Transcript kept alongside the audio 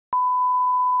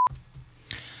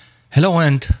Hello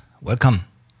and welcome.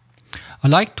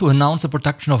 I'd like to announce the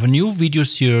production of a new video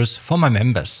series for my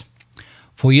members.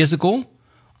 4 years ago,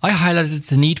 I highlighted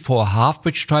the need for a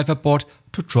half-bridge driver board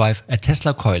to drive a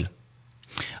Tesla coil.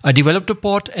 I developed the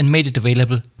board and made it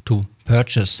available to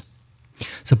purchase.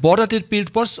 The board I did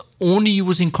build was only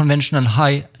using conventional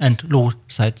high and low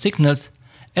side signals.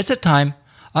 At the time,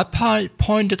 I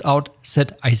pointed out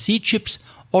that IC chips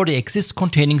already exist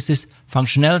containing this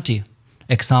functionality.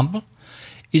 Example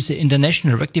is the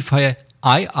international rectifier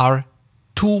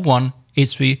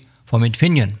IR2183 from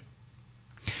Infineon.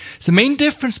 The main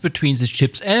difference between these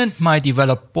chips and my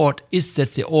developed board is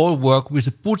that they all work with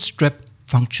a bootstrap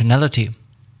functionality.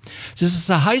 This is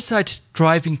a high-side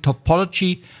driving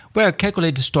topology where a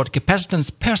calculated stored capacitance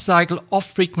per cycle of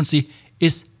frequency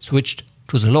is switched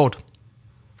to the load.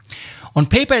 On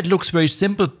paper it looks very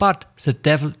simple, but the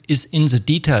devil is in the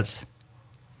details.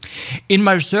 In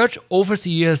my research over the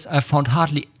years, I found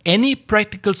hardly any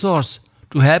practical source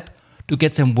to help to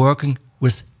get them working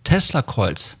with Tesla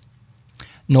coils.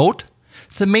 Note,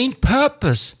 the main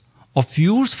purpose of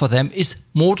use for them is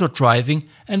motor driving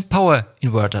and power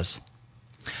inverters.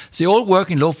 They all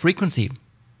work in low frequency.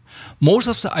 Most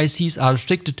of the ICs are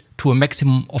restricted to a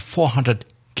maximum of 400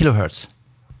 kHz.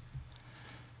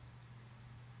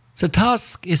 The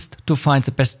task is to find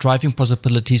the best driving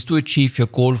possibilities to achieve your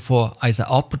goal for either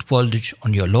output voltage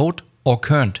on your load or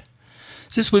current.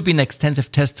 This will be an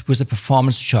extensive test with a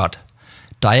performance chart.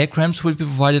 Diagrams will be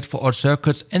provided for all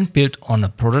circuits and built on a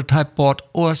prototype board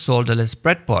or a solderless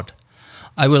breadboard.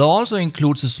 I will also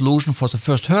include the solution for the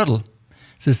first hurdle,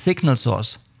 the signal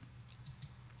source.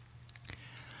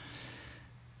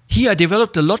 Here I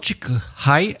developed a logical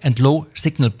high and low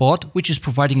signal board which is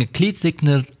providing a clean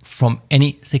signal from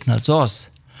any signal source.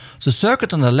 The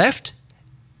circuit on the left,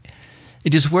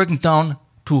 it is working down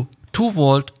to 2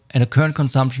 volt and a current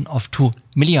consumption of 2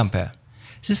 milliampere.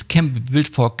 This can be built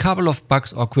for a couple of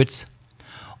bucks or quids.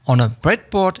 On a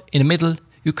breadboard in the middle,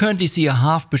 you currently see a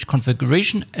half-bridge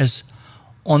configuration as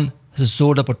on the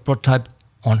solder board prototype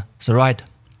on the right.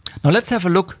 Now let's have a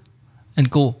look and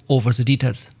go over the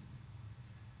details.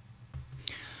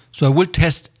 So I will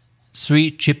test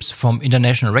 3 chips from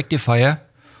International Rectifier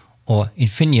or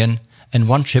Infineon and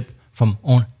 1 chip from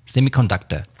ON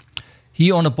Semiconductor.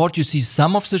 Here on the board you see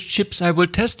some of the chips I will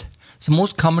test. The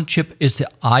most common chip is the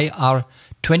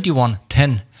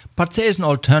IR2110, but there is an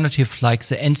alternative like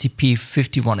the NCP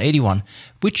 5181,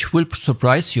 which will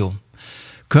surprise you.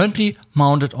 Currently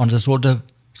mounted on the soldered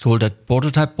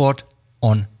prototype board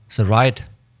on the right.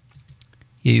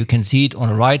 Here you can see it on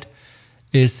the right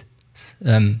is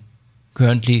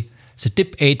currently the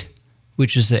DIP 8,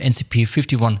 which is the NCP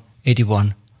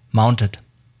 5181 mounted.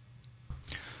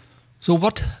 So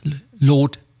what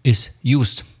load is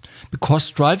used? Because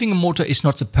driving a motor is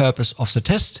not the purpose of the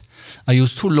test, I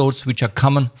use 2 loads which are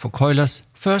common for coilers.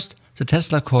 First, the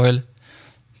Tesla coil.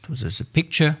 So there's a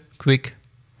picture, quick.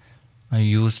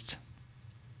 That's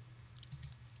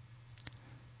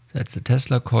the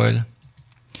Tesla coil.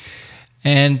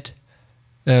 And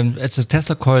it's a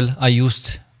Tesla coil I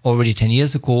used already 10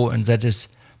 years ago, and that is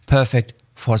perfect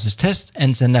for this test.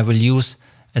 And then I will use,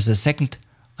 as a second,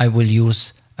 I will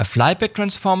use a flyback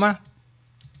transformer.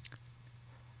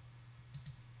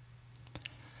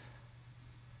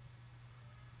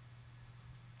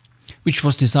 Which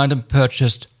was designed and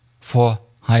purchased for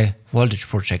high voltage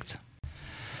projects.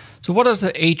 So what are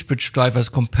the 8-bridge drivers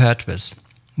compared with?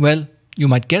 Well, you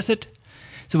might guess it.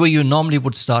 The way you normally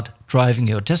would start driving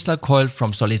your Tesla coil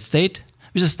from solid state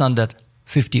with a standard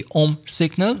 50 ohm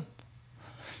signal,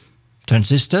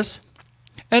 transistors,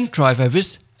 and driver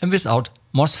with and without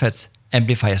MOSFETs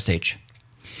amplifier stage.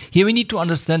 Here we need to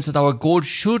understand that our goal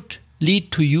should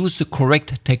lead to use the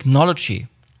correct technology.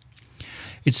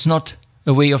 It's not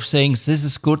a way of saying this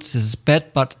is good, this is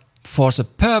bad, but for the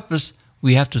purpose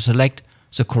we have to select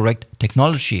the correct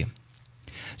technology.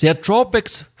 There are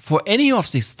drawbacks for any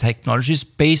of these technologies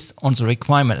based on the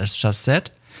requirement as just said.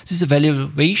 This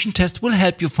evaluation test will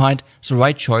help you find the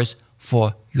right choice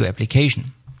for your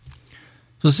application.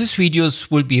 So these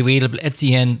videos will be available at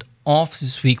the end of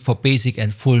this week for basic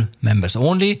and full members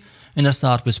only. And I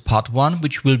start with part 1,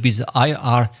 which will be the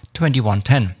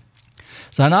IR2110.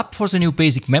 Sign up for the new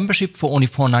basic membership for only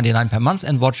 $4.99 per month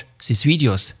and watch these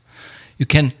videos. You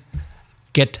can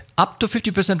get up to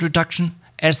 50% reduction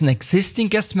as an existing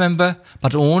guest member,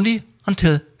 but only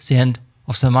until the end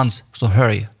of the month, so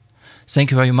hurry.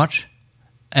 Thank you very much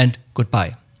and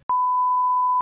goodbye.